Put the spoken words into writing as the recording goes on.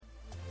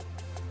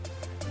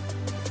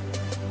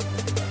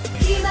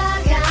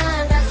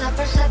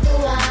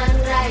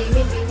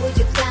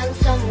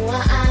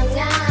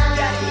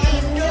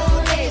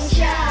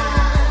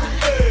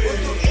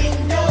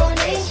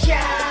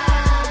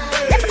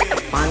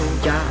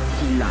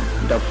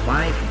Pancasila, the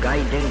five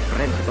guiding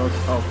principles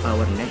of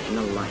our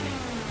national life.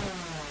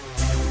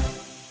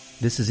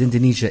 This is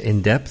Indonesia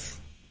in Depth.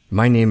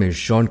 My name is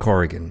Sean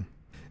Corrigan.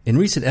 In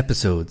recent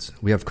episodes,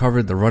 we have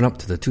covered the run-up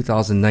to the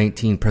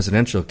 2019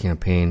 presidential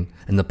campaign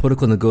and the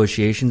political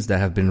negotiations that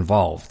have been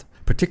involved,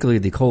 particularly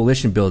the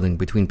coalition building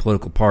between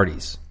political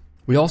parties.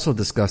 We also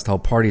discussed how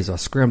parties are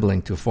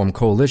scrambling to form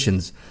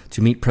coalitions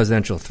to meet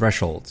presidential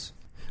thresholds.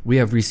 We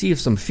have received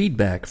some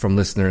feedback from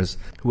listeners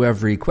who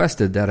have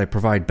requested that I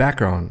provide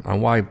background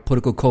on why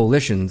political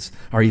coalitions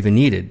are even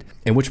needed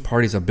and which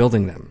parties are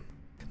building them.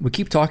 We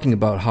keep talking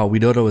about how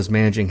Widodo is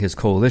managing his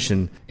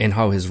coalition and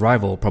how his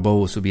rival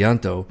Prabowo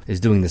Subianto is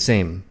doing the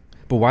same.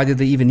 But why did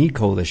they even need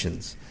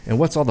coalitions? And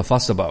what's all the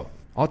fuss about?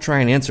 I'll try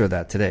and answer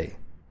that today.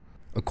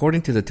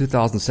 According to the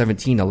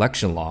 2017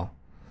 election law,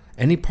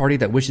 any party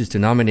that wishes to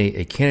nominate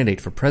a candidate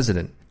for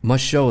president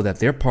must show that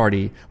their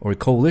party or a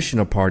coalition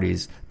of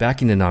parties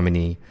backing the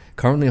nominee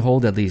currently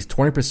hold at least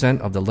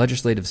 20% of the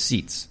legislative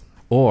seats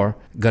or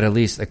got at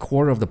least a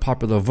quarter of the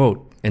popular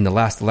vote in the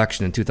last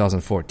election in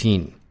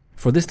 2014.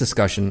 For this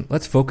discussion,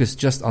 let's focus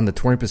just on the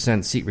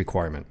 20% seat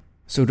requirement.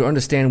 So to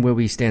understand where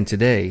we stand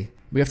today,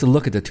 we have to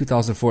look at the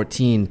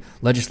 2014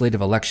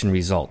 legislative election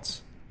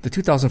results. The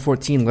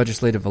 2014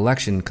 legislative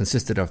election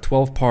consisted of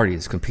 12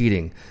 parties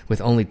competing, with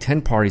only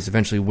 10 parties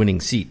eventually winning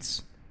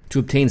seats. To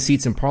obtain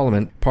seats in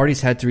parliament,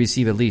 parties had to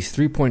receive at least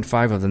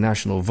 3.5 of the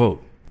national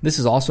vote. This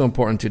is also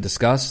important to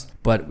discuss,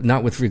 but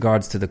not with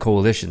regards to the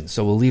coalition,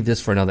 so we'll leave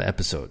this for another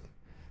episode.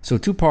 So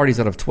 2 parties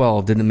out of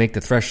 12 didn't make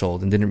the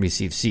threshold and didn't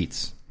receive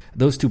seats.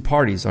 Those 2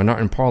 parties are not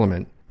in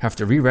parliament, have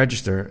to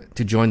re-register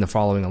to join the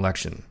following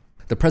election.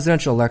 The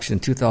presidential election in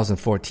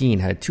 2014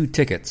 had 2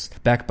 tickets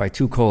backed by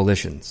 2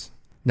 coalitions.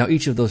 Now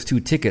each of those 2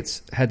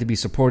 tickets had to be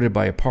supported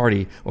by a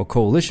party or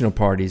coalition of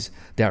parties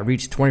that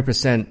reached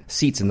 20%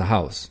 seats in the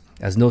House,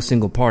 as no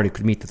single party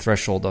could meet the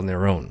threshold on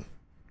their own.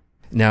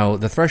 Now,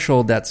 the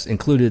threshold that's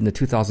included in the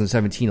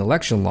 2017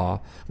 election law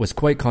was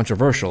quite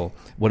controversial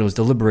when it was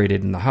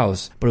deliberated in the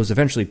House, but it was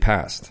eventually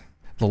passed.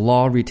 The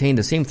law retained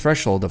the same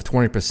threshold of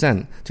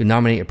 20% to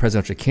nominate a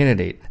presidential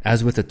candidate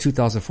as with the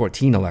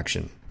 2014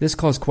 election. This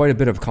caused quite a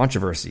bit of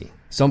controversy.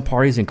 Some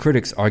parties and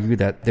critics argue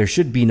that there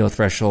should be no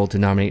threshold to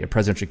nominate a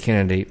presidential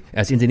candidate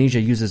as Indonesia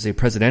uses a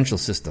presidential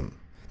system.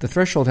 The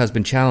threshold has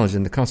been challenged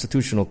in the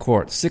Constitutional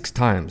Court 6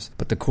 times,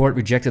 but the court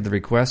rejected the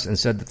request and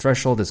said the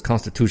threshold is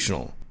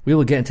constitutional. We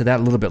will get into that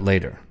a little bit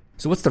later.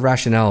 So what's the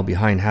rationale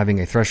behind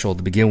having a threshold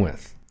to begin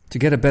with? To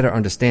get a better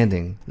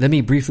understanding, let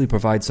me briefly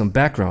provide some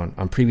background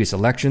on previous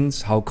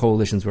elections, how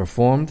coalitions were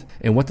formed,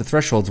 and what the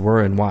thresholds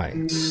were and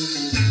why.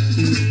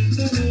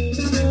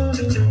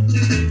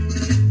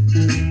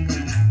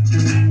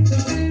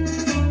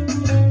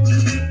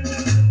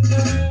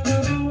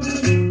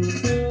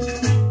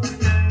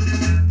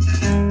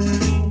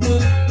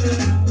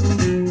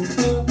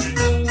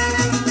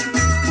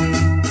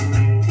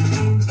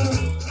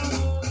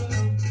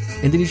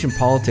 Indonesian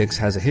politics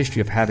has a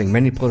history of having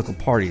many political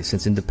parties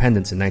since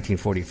independence in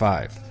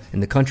 1945,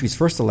 and the country's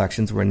first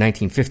elections were in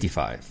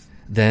 1955.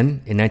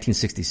 Then, in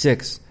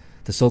 1966,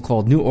 the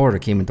so-called New Order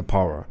came into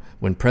power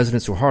when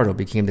President Suharto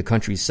became the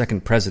country's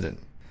second president.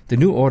 The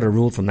New Order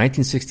ruled from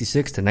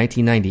 1966 to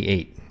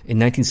 1998. In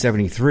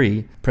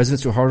 1973,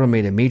 President Suharto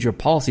made a major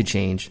policy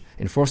change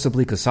and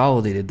forcibly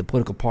consolidated the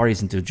political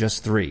parties into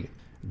just 3,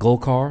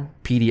 Golkar,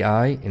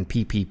 PDI, and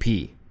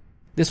PPP.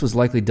 This was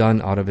likely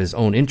done out of his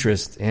own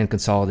interest and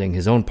consolidating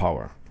his own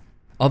power.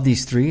 Of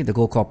these 3, the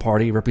Golkar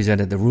party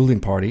represented the ruling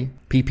party,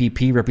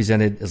 PPP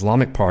represented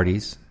Islamic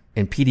parties,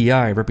 and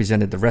PDI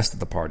represented the rest of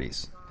the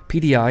parties.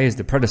 PDI is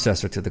the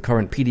predecessor to the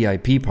current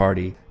PDIP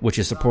party, which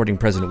is supporting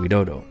President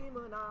Widodo.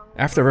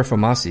 After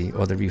Reformasi,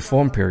 or the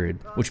reform period,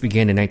 which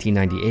began in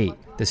 1998,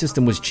 the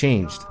system was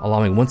changed,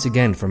 allowing once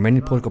again for many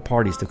political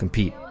parties to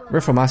compete.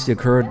 Reformasi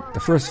occurred the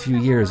first few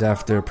years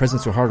after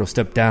President Suharto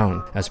stepped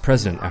down as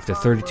president after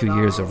 32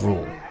 years of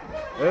rule.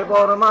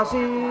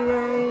 Reformasi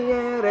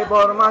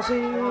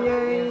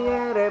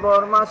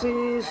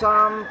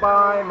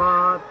sampai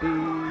mati.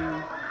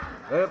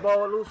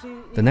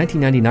 The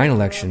 1999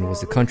 election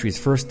was the country's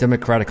first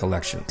democratic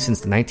election since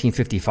the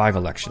 1955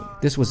 election.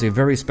 This was a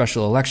very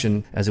special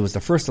election as it was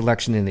the first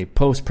election in the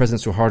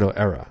post-President Suharto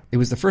era. It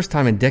was the first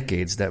time in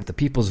decades that the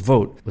people's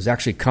vote was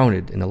actually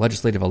counted in a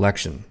legislative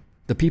election.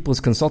 The People's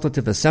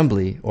Consultative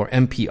Assembly, or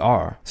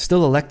MPR,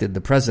 still elected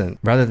the president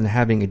rather than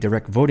having a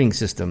direct voting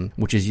system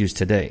which is used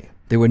today.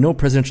 There were no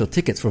presidential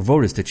tickets for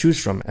voters to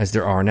choose from as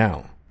there are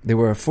now. There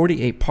were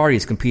 48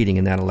 parties competing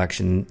in that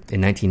election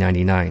in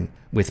 1999,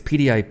 with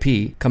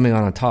PDIP coming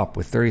on top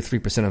with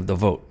 33% of the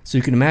vote. So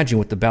you can imagine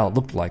what the ballot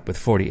looked like with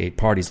 48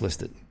 parties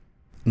listed.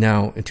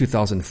 Now, in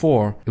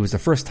 2004, it was the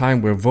first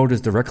time where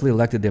voters directly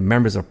elected their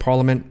members of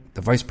parliament,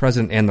 the vice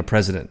president, and the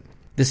president.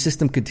 This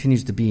system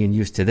continues to be in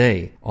use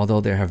today,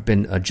 although there have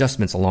been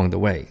adjustments along the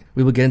way.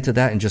 We will get into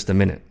that in just a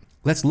minute.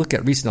 Let's look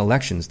at recent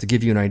elections to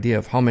give you an idea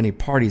of how many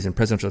parties and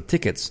presidential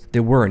tickets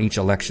there were in each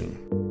election.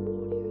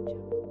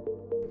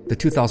 The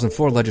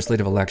 2004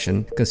 legislative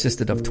election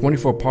consisted of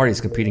 24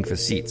 parties competing for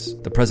seats.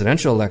 The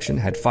presidential election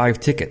had 5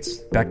 tickets,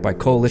 backed by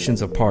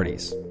coalitions of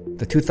parties.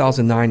 The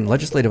 2009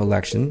 legislative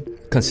election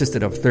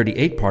consisted of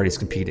 38 parties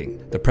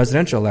competing. The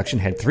presidential election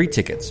had 3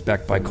 tickets,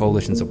 backed by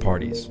coalitions of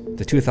parties.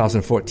 The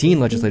 2014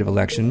 legislative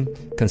election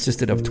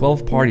consisted of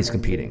 12 parties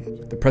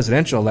competing. The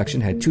presidential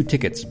election had 2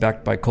 tickets,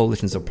 backed by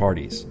coalitions of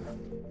parties.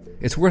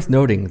 It's worth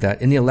noting that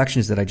in the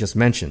elections that I just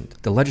mentioned,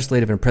 the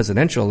legislative and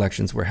presidential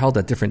elections were held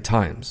at different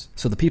times.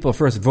 So the people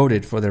first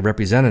voted for their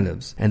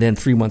representatives, and then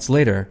 3 months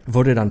later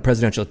voted on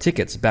presidential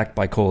tickets backed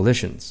by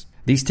coalitions.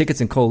 These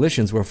tickets and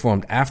coalitions were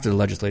formed after the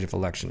legislative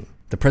election.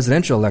 The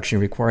presidential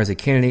election requires a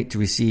candidate to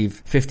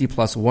receive 50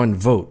 plus 1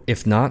 vote.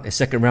 If not, a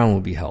second round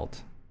will be held.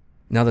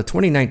 Now, the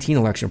 2019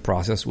 election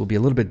process will be a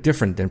little bit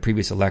different than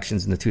previous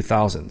elections in the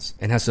 2000s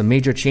and has some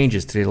major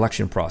changes to the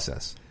election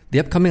process. The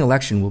upcoming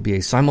election will be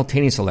a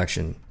simultaneous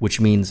election, which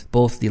means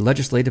both the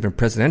legislative and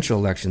presidential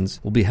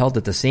elections will be held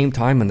at the same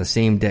time on the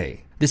same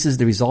day. This is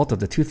the result of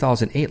the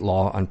 2008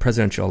 law on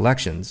presidential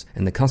elections,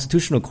 and the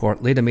Constitutional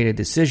Court later made a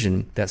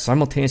decision that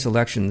simultaneous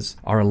elections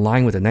are in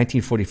line with the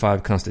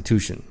 1945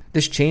 Constitution.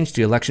 This change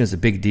to the election is a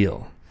big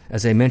deal.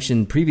 As I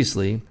mentioned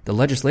previously, the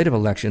legislative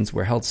elections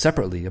were held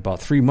separately about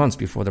 3 months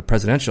before the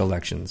presidential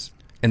elections,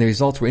 and the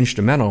results were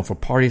instrumental for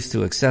parties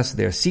to assess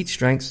their seat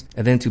strengths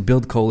and then to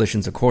build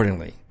coalitions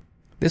accordingly.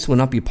 This will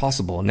not be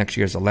possible in next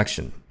year's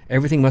election.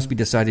 Everything must be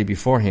decided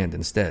beforehand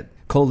instead.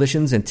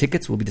 Coalitions and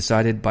tickets will be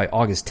decided by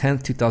August 10,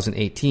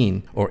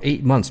 2018, or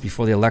 8 months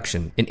before the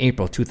election in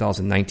April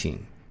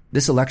 2019.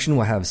 This election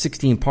will have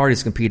 16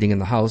 parties competing in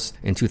the House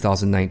in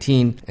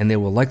 2019, and there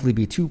will likely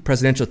be 2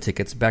 presidential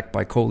tickets backed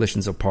by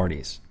coalitions of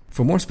parties.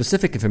 For more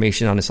specific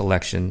information on this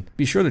election,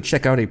 be sure to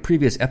check out a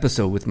previous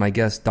episode with my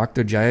guest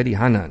Dr. Jayadi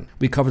Hanan.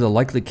 We cover the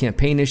likely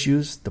campaign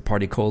issues, the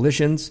party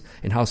coalitions,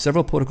 and how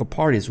several political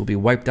parties will be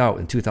wiped out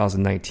in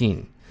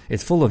 2019.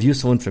 It's full of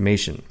useful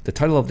information. The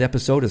title of the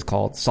episode is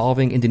called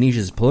Solving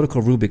Indonesia's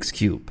Political Rubik's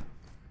Cube.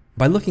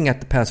 By looking at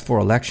the past 4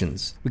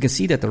 elections, we can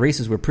see that the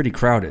races were pretty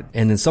crowded,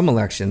 and in some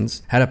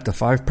elections had up to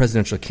 5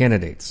 presidential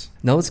candidates.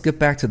 Now let's get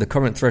back to the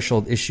current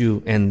threshold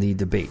issue and the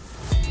debate.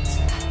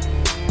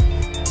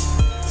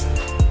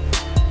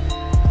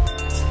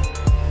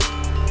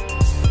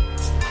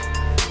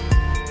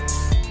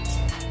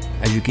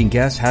 As you can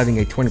guess, having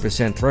a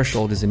 20%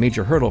 threshold is a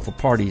major hurdle for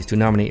parties to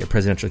nominate a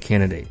presidential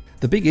candidate.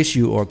 The big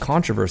issue or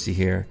controversy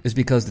here is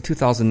because the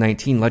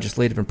 2019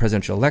 legislative and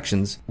presidential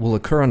elections will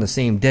occur on the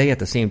same day at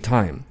the same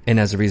time, and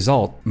as a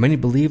result, many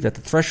believe that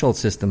the threshold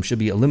system should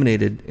be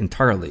eliminated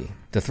entirely.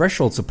 The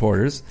threshold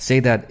supporters say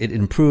that it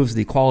improves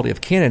the quality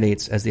of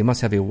candidates as they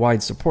must have a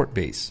wide support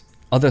base.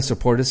 Other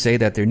supporters say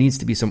that there needs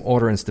to be some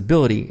order and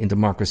stability in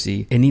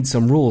democracy and need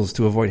some rules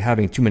to avoid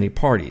having too many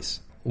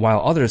parties,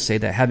 while others say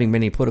that having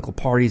many political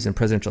parties and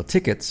presidential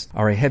tickets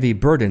are a heavy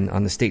burden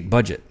on the state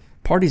budget.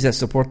 Parties that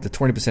support the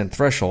 20%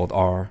 threshold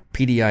are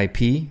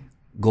PDIP,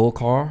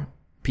 Golkar,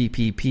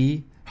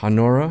 PPP,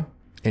 Hanura,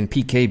 and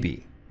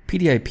PKB.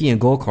 PDIP and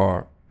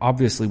Golkar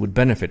obviously would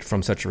benefit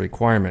from such a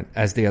requirement,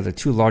 as they are the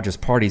 2 largest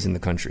parties in the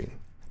country.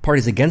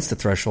 Parties against the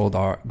threshold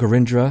are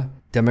Gerindra,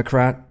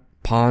 Democrat,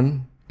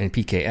 PAN, and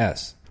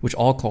PKS, which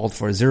all called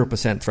for a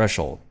 0%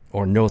 threshold,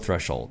 or no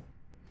threshold.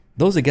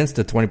 Those against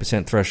the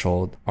 20%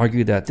 threshold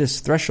argue that this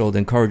threshold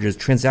encourages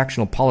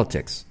transactional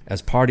politics,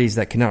 as parties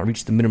that cannot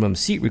reach the minimum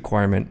seat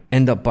requirement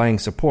end up buying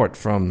support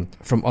from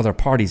other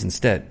parties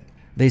instead.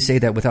 They say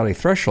that without a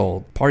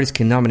threshold, parties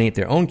can nominate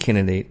their own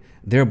candidate,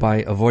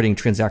 thereby avoiding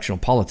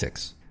transactional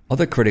politics.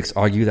 Other critics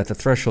argue that the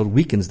threshold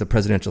weakens the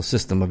presidential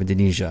system of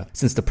Indonesia,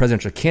 since the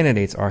presidential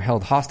candidates are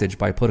held hostage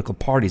by political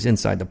parties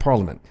inside the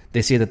parliament.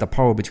 They say that the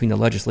power between the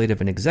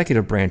legislative and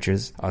executive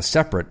branches are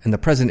separate, and the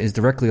president is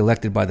directly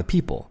elected by the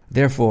people.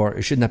 Therefore,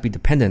 it should not be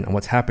dependent on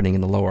what's happening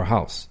in the lower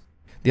house.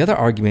 The other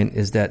argument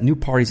is that new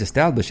parties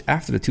established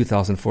after the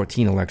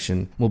 2014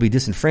 election will be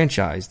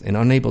disenfranchised and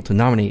unable to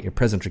nominate a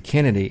presidential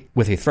candidate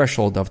with a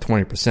threshold of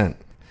 20%.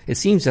 It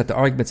seems that the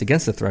arguments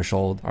against the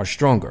threshold are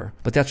stronger,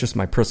 but that's just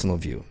my personal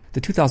view. The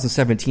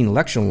 2017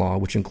 election law,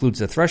 which includes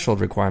the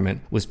threshold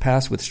requirement, was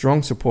passed with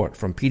strong support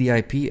from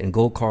PDIP and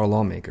Golkar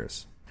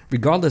lawmakers.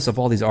 Regardless of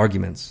all these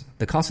arguments,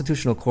 the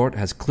Constitutional Court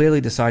has clearly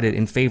decided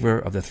in favor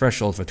of the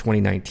threshold for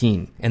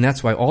 2019, and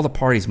that's why all the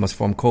parties must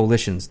form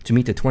coalitions to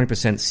meet the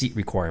 20% seat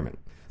requirement.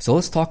 So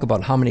let's talk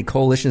about how many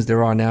coalitions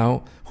there are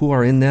now, who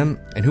are in them,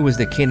 and who is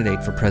the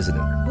candidate for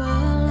president.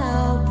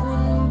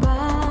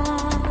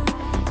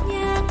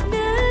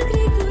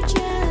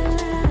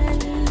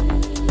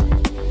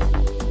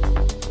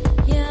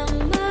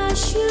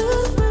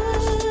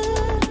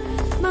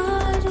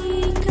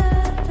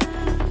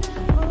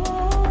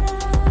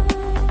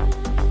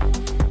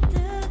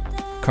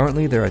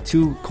 Currently, there are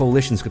 2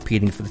 coalitions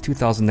competing for the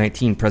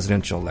 2019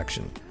 presidential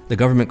election. The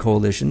government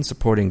coalition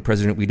supporting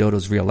President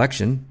Widodo's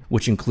re-election,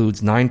 which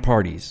includes 9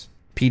 parties: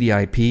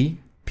 PDIP,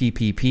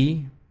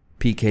 PPP,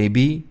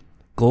 PKB,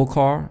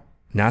 Golkar,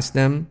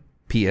 Nasdem,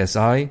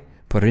 PSI,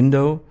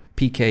 Perindo,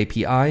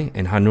 PKPI,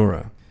 and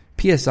Hanura.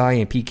 PSI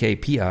and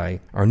PKPI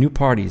are new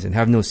parties and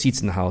have no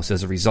seats in the House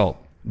as a result.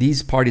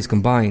 These parties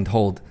combined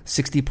hold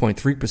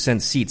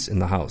 60.3% seats in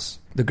the House.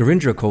 The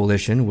Gerindra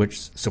coalition, which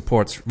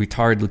supports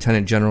retired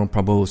Lieutenant General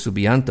Prabowo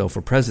Subianto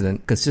for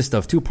president, consists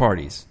of two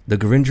parties, the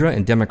Gerindra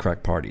and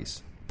Democrat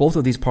parties. Both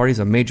of these parties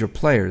are major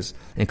players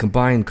and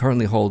combined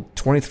currently hold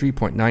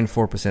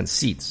 23.94%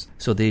 seats,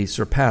 so they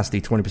surpass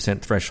the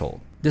 20% threshold.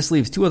 This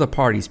leaves two other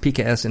parties,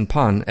 PKS and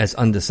PAN, as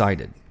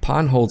undecided.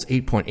 PAN holds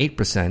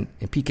 8.8%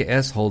 and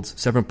PKS holds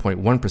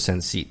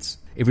 7.1% seats.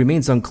 It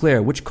remains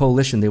unclear which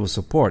coalition they will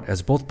support,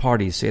 as both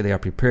parties say they are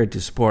prepared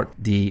to support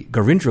the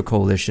Gerindra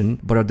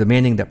coalition but are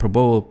demanding that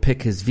Prabowo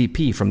pick his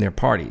VP from their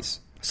parties,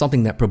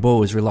 something that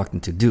Prabowo is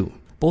reluctant to do.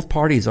 Both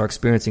parties are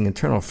experiencing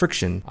internal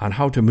friction on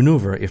how to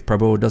maneuver if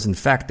Prabowo does in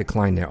fact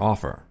decline their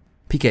offer.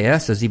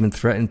 PKS has even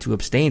threatened to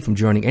abstain from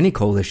joining any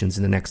coalitions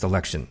in the next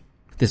election.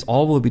 This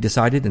all will be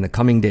decided in the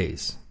coming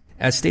days.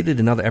 As stated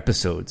in other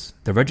episodes,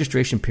 the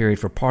registration period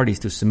for parties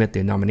to submit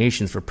their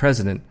nominations for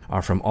president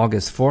are from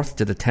August 4th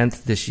to the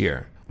 10th this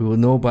year. We will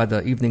know by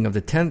the evening of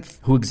the 10th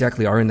who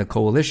exactly are in the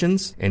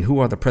coalitions and who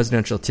are the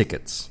presidential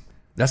tickets.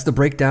 That's the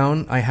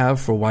breakdown I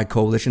have for why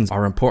coalitions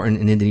are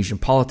important in Indonesian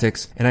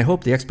politics, and I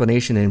hope the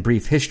explanation and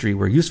brief history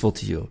were useful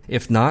to you.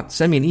 If not,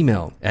 send me an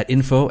email at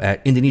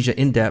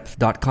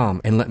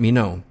info@indonesiaindepth.com and let me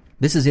know.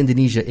 This is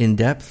Indonesia In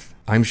Depth.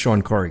 I'm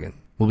Sean Corrigan.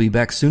 We'll be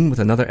back soon with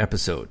another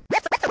episode.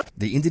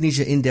 The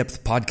Indonesia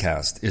In-Depth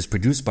podcast is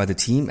produced by the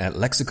team at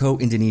Lexico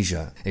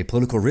Indonesia, a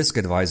political risk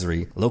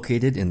advisory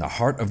located in the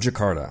heart of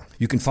Jakarta.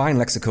 You can find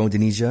Lexico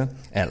Indonesia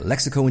at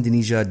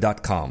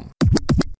lexicoindonesia.com.